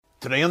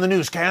Today on the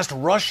newscast,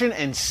 Russian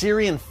and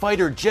Syrian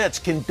fighter jets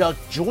conduct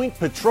joint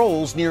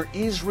patrols near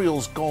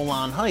Israel's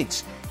Golan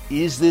Heights.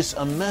 Is this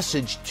a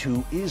message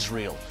to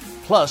Israel?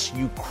 Plus,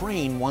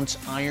 Ukraine wants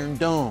Iron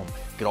Dome.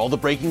 Get all the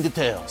breaking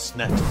details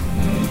next.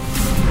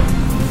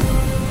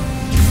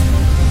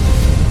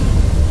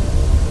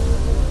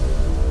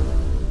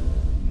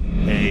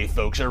 Hey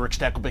folks, Eric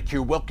Stakelbeck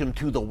here. Welcome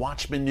to the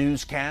Watchman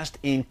Newscast.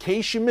 In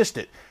case you missed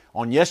it,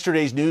 on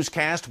yesterday's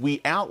newscast,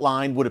 we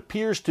outlined what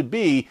appears to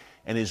be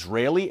an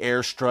Israeli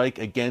airstrike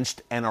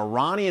against an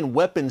Iranian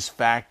weapons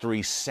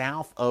factory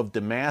south of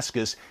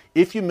Damascus.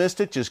 If you missed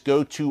it, just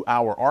go to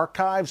our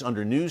archives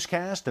under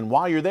Newscast, and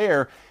while you're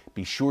there,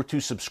 be sure to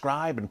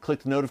subscribe and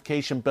click the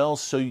notification bell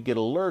so you get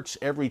alerts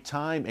every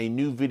time a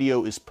new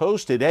video is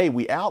posted. Hey,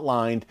 we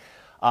outlined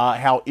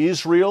how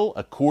Israel,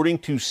 according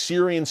to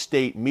Syrian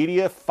state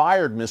media,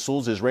 fired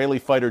missiles, Israeli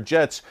fighter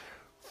jets,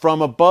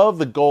 from above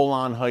the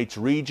Golan Heights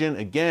region,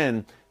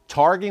 again,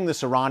 targeting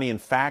this Iranian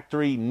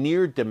factory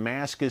near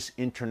Damascus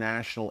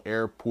International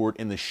Airport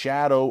in the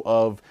shadow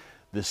of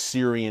the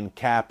Syrian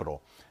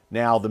capital.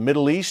 Now, the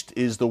Middle East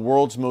is the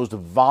world's most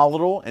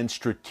volatile and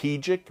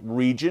strategic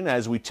region,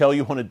 as we tell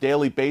you on a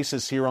daily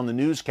basis here on the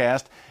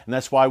newscast, and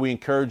that's why we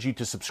encourage you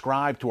to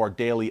subscribe to our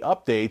daily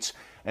updates.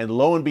 And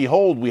lo and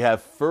behold, we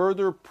have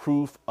further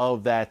proof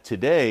of that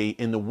today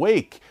in the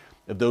wake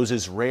of those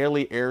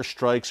Israeli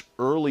airstrikes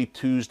early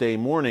Tuesday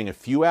morning. A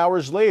few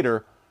hours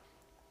later,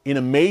 in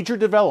a major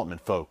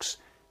development, folks,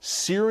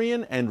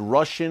 Syrian and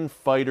Russian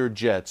fighter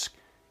jets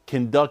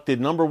conducted,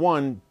 number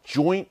one,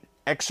 joint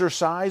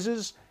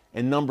exercises,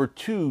 and number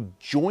two,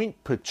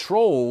 joint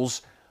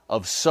patrols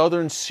of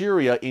southern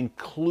Syria,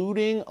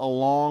 including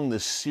along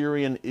the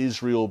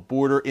Syrian-Israel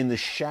border in the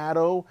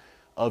shadow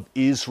of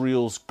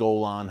Israel's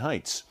Golan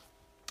Heights.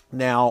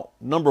 Now,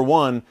 number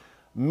one,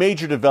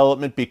 major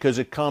development because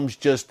it comes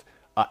just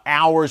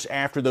hours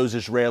after those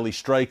Israeli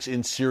strikes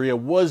in Syria.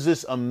 Was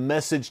this a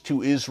message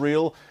to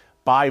Israel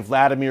by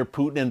Vladimir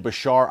Putin and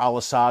Bashar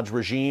al-Assad's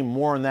regime?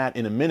 More on that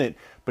in a minute.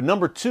 But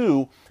number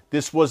two,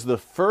 this was the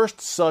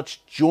first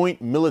such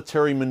joint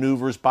military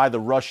maneuvers by the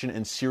Russian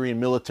and Syrian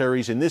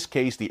militaries, in this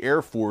case the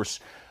Air Force,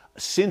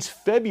 since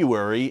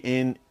February,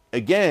 in,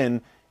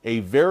 again, a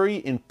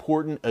very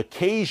important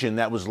occasion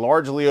that was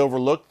largely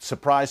overlooked,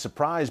 surprise,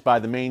 surprise, by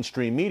the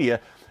mainstream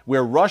media,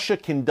 where Russia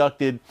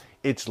conducted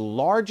its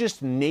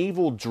largest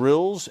naval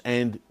drills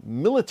and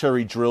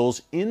military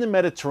drills in the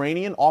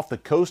Mediterranean off the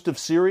coast of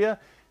Syria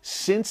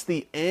since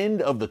the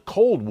end of the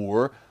Cold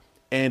War.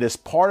 And as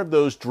part of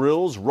those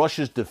drills,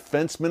 Russia's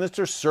defense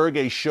minister,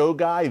 Sergei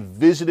Shoigu,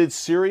 visited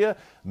Syria,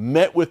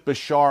 met with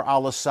Bashar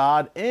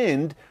al-Assad,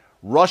 and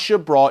Russia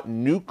brought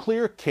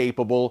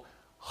nuclear-capable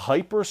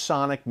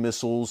hypersonic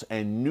missiles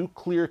and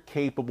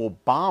nuclear-capable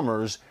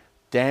bombers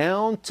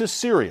down to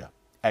Syria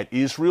at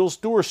Israel's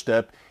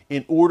doorstep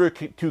in order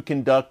to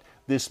conduct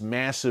this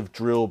massive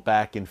drill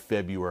back in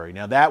February.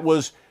 Now, that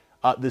was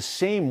the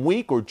same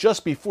week, or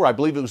just before, I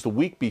believe it was the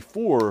week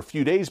before, or a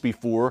few days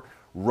before,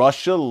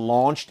 Russia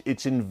launched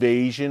its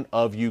invasion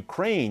of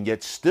Ukraine.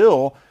 Yet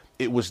still,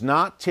 it was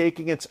not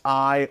taking its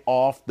eye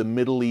off the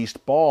Middle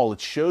East ball.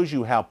 It shows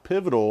you how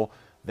pivotal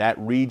that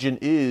region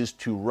is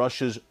to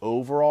Russia's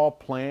overall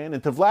plan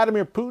and to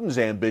Vladimir Putin's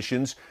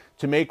ambitions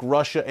to make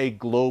Russia a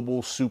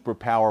global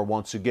superpower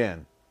once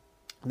again.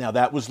 Now,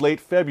 that was late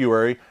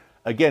February.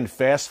 Again,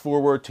 fast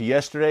forward to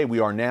yesterday. We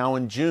are now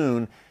in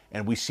June,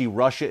 and we see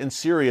Russia and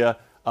Syria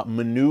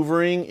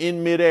maneuvering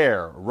in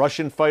midair.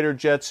 Russian fighter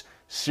jets,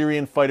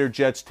 Syrian fighter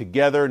jets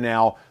together.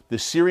 Now, the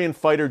Syrian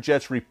fighter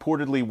jets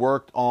reportedly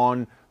worked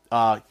on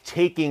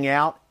taking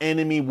out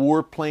enemy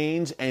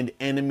warplanes and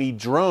enemy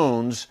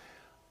drones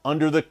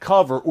under the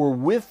cover, or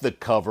with the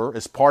cover,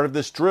 as part of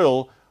this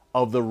drill,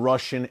 of the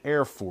Russian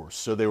Air Force.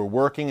 So they were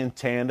working in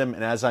tandem,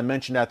 and as I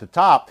mentioned at the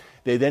top,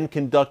 they then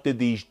conducted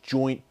these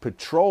joint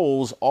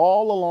patrols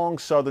all along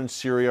southern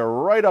Syria,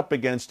 right up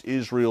against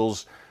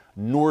Israel's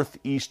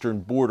northeastern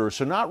border.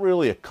 So not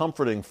really a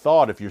comforting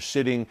thought if you're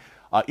sitting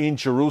in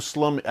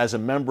Jerusalem as a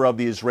member of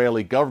the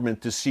Israeli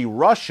government to see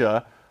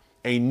Russia,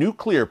 a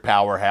nuclear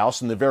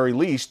powerhouse in the very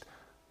least,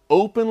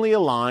 openly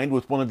aligned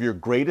with one of your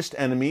greatest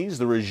enemies,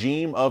 the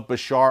regime of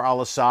Bashar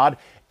al-Assad,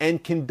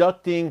 and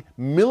conducting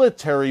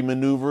military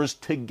maneuvers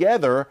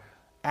together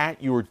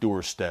at your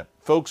doorstep.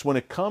 Folks, when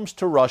it comes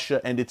to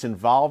Russia and its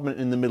involvement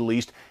in the Middle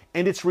East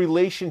and its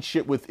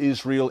relationship with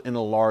Israel in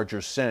a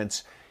larger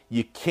sense,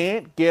 you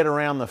can't get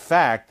around the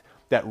fact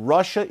that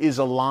Russia is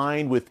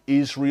aligned with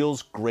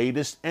Israel's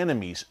greatest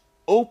enemies,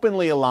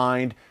 openly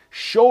aligned,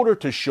 shoulder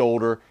to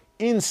shoulder,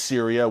 in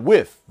Syria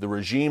with the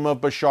regime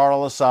of Bashar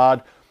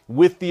al-Assad,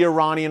 with the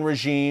Iranian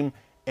regime,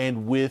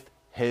 and with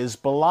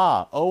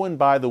Hezbollah. Oh, and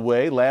by the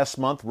way, last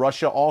month,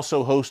 Russia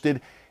also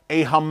hosted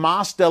a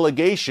Hamas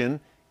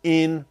delegation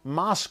in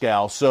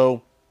Moscow.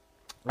 So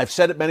I've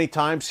said it many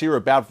times here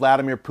about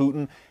Vladimir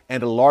Putin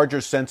and a larger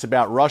sense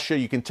about Russia.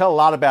 You can tell a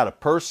lot about a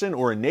person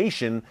or a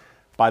nation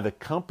by the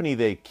company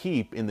they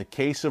keep. In the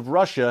case of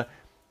Russia,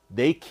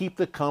 they keep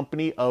the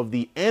company of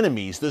the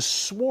enemies, the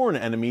sworn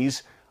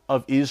enemies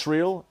of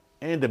Israel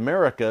and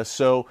America.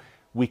 So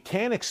we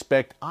can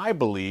expect, I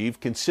believe,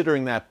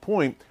 considering that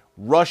point,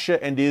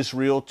 Russia and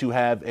Israel to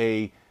have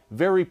a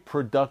very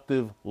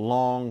productive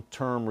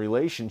long-term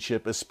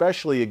relationship,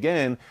 especially,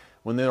 again,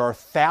 when there are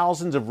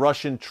thousands of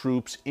Russian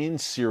troops in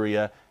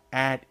Syria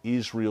at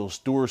Israel's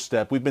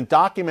doorstep. We've been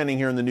documenting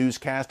here in the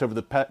newscast over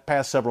the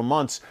past several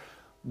months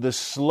the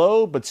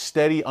slow but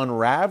steady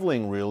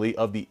unraveling, really,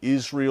 of the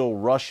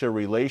Israel-Russia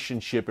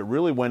relationship. It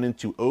really went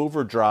into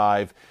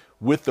overdrive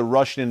with the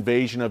Russian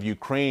invasion of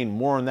Ukraine.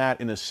 More on that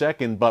in a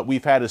second. But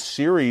we've had a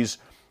series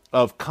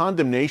of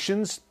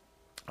condemnations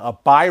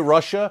by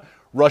Russia,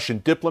 Russian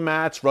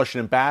diplomats, Russian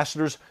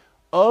ambassadors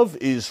of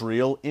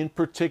Israel, in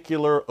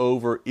particular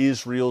over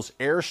Israel's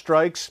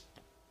airstrikes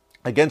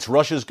against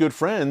Russia's good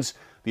friends,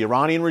 the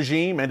Iranian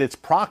regime and its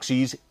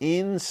proxies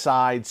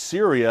inside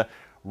Syria.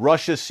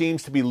 Russia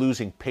seems to be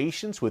losing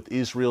patience with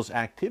Israel's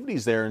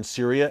activities there in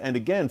Syria. And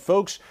again,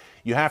 folks,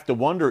 you have to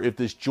wonder if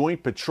this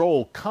joint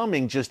patrol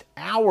coming just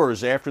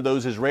hours after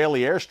those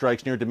Israeli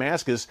airstrikes near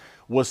Damascus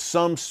was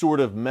some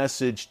sort of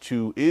message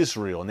to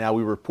Israel. Now,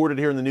 we reported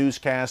here in the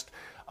newscast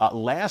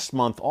last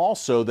month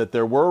also that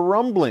there were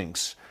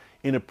rumblings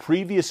in a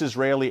previous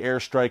Israeli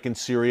airstrike in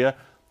Syria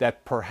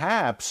that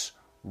perhaps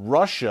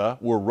Russia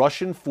or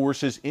Russian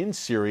forces in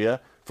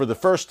Syria, for the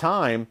first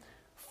time,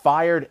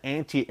 fired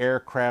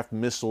anti-aircraft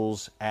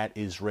missiles at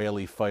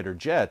Israeli fighter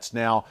jets.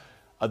 Now,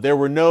 there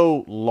were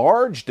no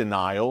large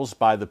denials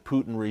by the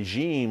Putin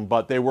regime,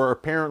 but there were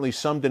apparently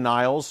some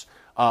denials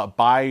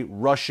by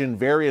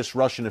various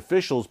Russian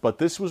officials. But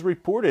this was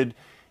reported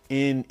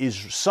in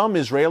some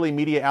Israeli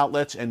media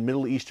outlets and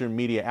Middle Eastern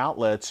media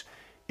outlets.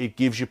 It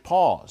gives you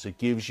pause. It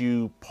gives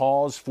you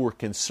pause for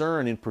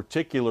concern, in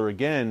particular,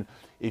 again,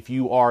 if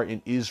you are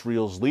in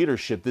Israel's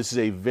leadership. This is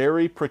a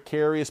very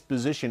precarious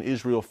position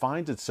Israel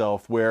finds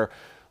itself where,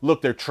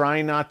 look, they're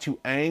trying not to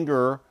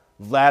anger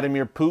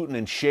Vladimir Putin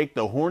and shake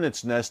the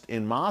hornet's nest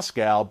in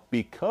Moscow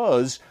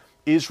because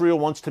Israel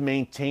wants to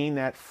maintain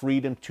that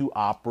freedom to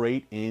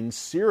operate in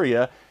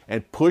Syria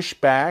and push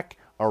back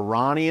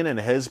Iranian and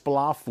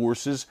Hezbollah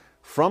forces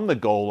from the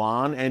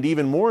Golan, and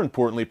even more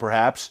importantly,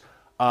 perhaps,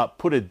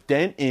 put a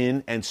dent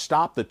in and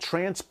stop the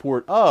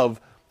transport of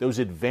those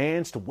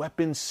advanced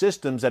weapon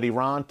systems that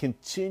Iran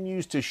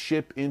continues to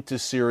ship into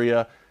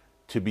Syria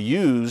to be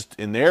used,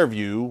 in their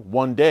view,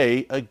 one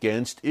day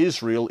against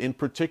Israel, in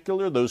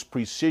particular those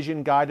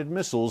precision-guided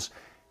missiles,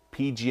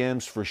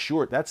 PGMs for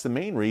short. That's the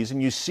main reason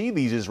you see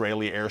these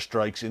Israeli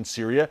airstrikes in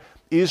Syria.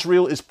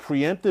 Israel is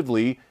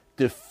preemptively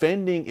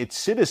defending its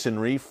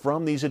citizenry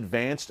from these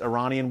advanced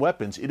Iranian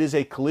weapons. It is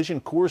a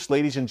collision course,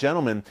 ladies and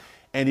gentlemen,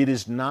 and it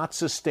is not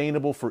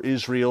sustainable for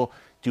Israel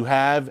to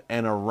have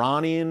an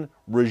Iranian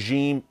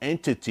regime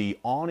entity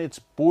on its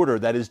border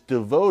that is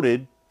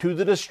devoted to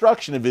the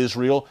destruction of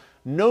Israel.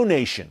 No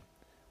nation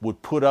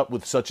would put up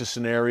with such a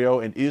scenario,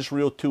 and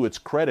Israel, to its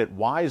credit,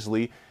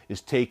 wisely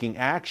is taking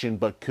action.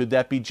 But could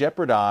that be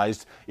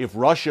jeopardized if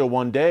Russia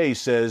one day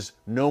says,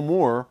 no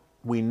more,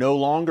 we no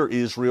longer,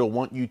 Israel,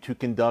 want you to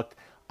conduct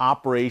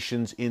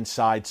operations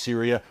inside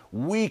Syria.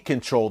 We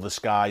control the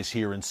skies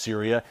here in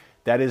Syria.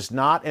 That is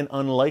not an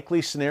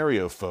unlikely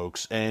scenario,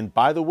 folks. And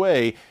by the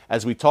way,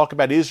 as we talk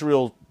about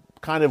Israel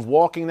kind of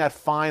walking that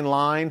fine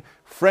line,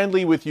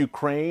 friendly with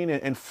Ukraine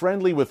and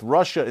friendly with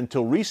Russia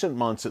until recent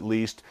months at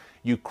least,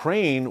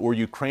 Ukraine, or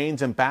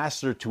Ukraine's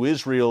ambassador to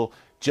Israel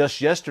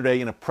just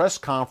yesterday in a press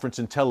conference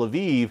in Tel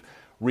Aviv,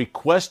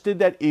 requested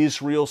that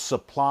Israel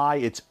supply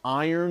its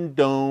Iron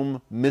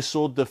Dome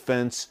missile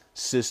defense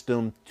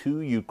system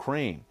to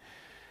Ukraine.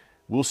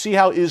 We'll see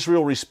how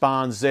Israel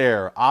responds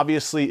there.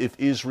 Obviously, if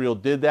Israel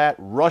did that,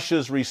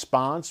 Russia's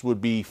response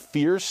would be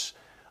fierce,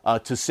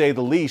 to say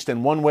the least.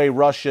 And one way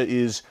Russia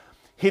is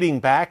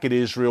hitting back at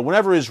Israel,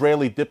 whenever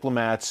Israeli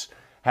diplomats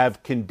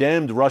have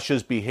condemned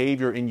Russia's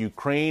behavior in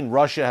Ukraine,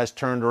 Russia has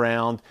turned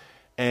around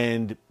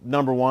and,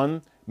 number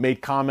one,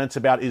 made comments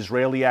about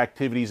Israeli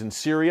activities in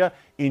Syria,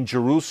 in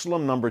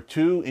Jerusalem, number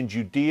two, in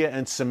Judea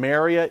and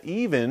Samaria.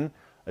 Even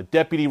a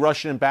deputy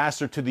Russian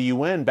ambassador to the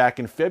UN back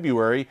in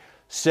February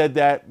said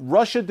that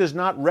Russia does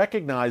not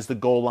recognize the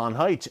Golan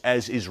Heights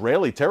as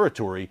Israeli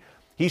territory.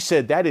 He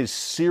said that is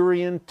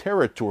Syrian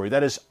territory.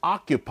 That is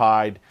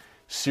occupied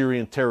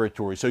Syrian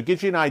territory. So it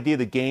gives you an idea of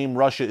the game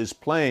Russia is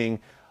playing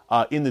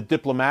in the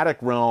diplomatic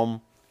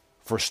realm.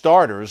 For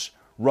starters,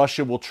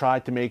 Russia will try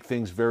to make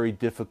things very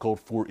difficult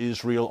for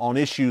Israel on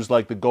issues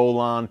like the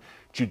Golan,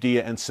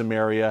 Judea and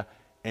Samaria,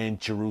 and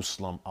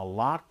Jerusalem. A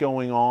lot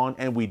going on,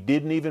 and we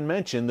didn't even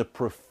mention the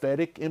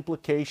prophetic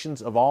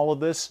implications of all of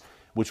this,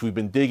 which we've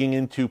been digging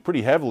into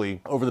pretty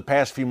heavily over the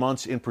past few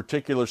months, in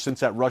particular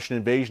since that Russian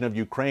invasion of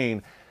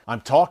Ukraine.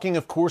 I'm talking,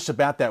 of course,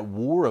 about that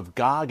war of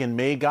Gog and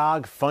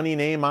Magog. Funny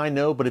name, I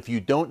know, but if you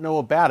don't know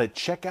about it,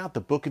 check out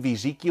the book of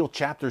Ezekiel,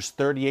 chapters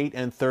 38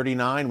 and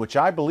 39, which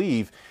I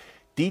believe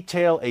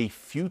detail a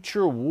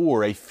future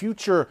war, a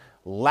future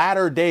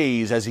latter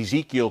days, as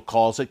Ezekiel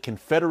calls it,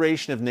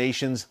 confederation of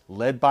nations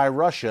led by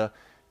Russia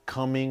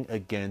coming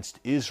against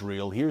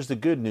Israel. Here's the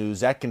good news.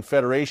 That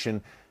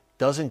confederation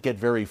doesn't get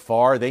very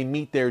far. They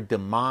meet their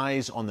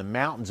demise on the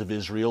mountains of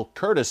Israel,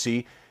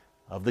 courtesy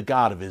of the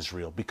God of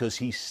Israel, because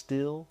he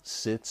still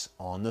sits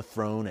on the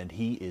throne and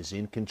he is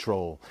in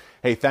control.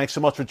 Hey, thanks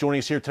so much for joining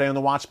us here today on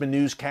the Watchman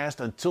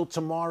Newscast. Until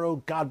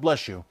tomorrow, God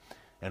bless you.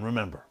 And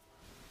remember,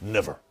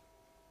 never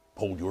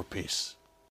hold your peace.